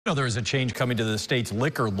There is a change coming to the state's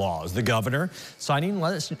liquor laws. The governor signing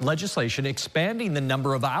legislation expanding the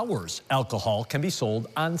number of hours alcohol can be sold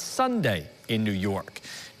on Sunday in New York.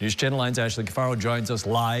 News Channel 9's Ashley Cafaro joins us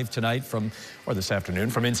live tonight this afternoon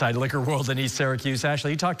from inside Liquor World in East Syracuse. Ashley,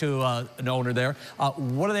 you talked to an owner there.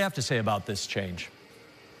 What do they have to say about this change?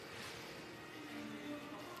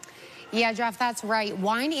 Yeah, Jeff, that's right.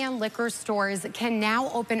 Wine and liquor stores can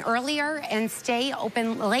now open earlier and stay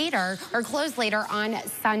open later or close later on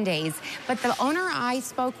Sundays. But the owner I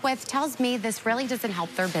spoke with tells me this really doesn't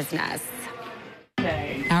help their business.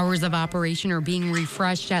 Hours of operation are being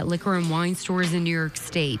refreshed at liquor and wine stores in New York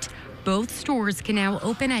State. Both stores can now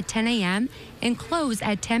open at 10 a.m. and close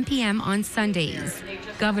at 10 p.m. on Sundays.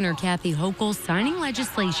 Governor Kathy Hochul signing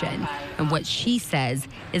legislation and what she says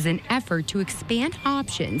is an effort to expand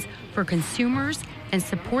options for consumers and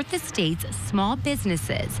support the state's small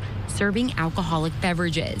businesses serving alcoholic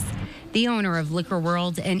beverages. The owner of Liquor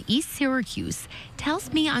World in East Syracuse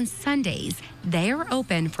tells me on Sundays they are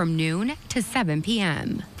open from noon to 7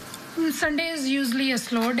 p.m. Sunday is usually a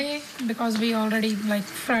slow day because we already like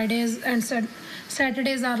Fridays and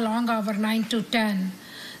Saturdays are long hour 9 to 10.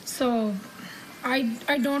 So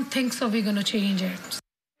I don't think so we're going to change it.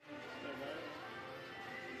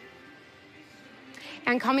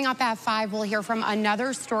 And coming up at 5, we'll hear from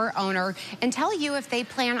another store owner and tell you if they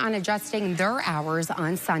plan on adjusting their hours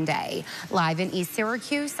on Sunday. Live in East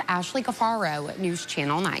Syracuse, Ashley Cafaro, News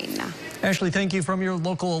Channel 9. Ashley, thank you from your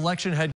local election head.